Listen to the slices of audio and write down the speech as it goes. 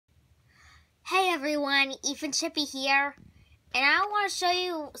Hey everyone, Ethan Chippy here, and I want to show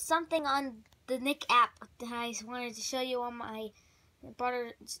you something on the Nick app that I wanted to show you on my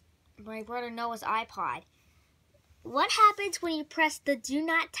brother Noah's iPod. What happens when you press the Do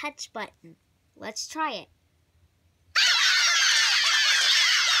Not Touch button? Let's try it.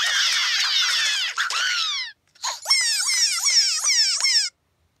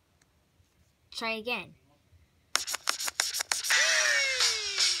 Try again.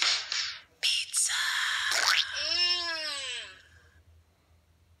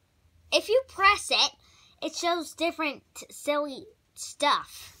 If you press it, it shows different silly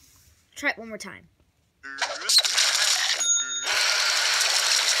stuff. Try it one more time.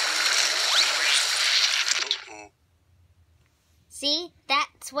 See,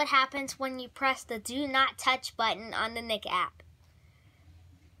 that's what happens when you press the Do Not Touch button on the Nick app.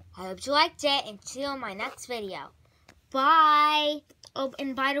 I hope you liked it, and see you on my next video. Bye! Oh,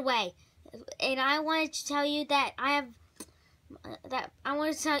 and by the way, I wanted to tell you that I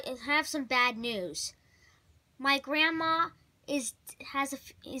have some bad news. My grandma is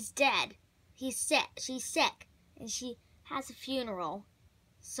dead. She's sick, and she has a funeral.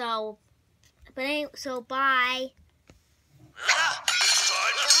 So bye.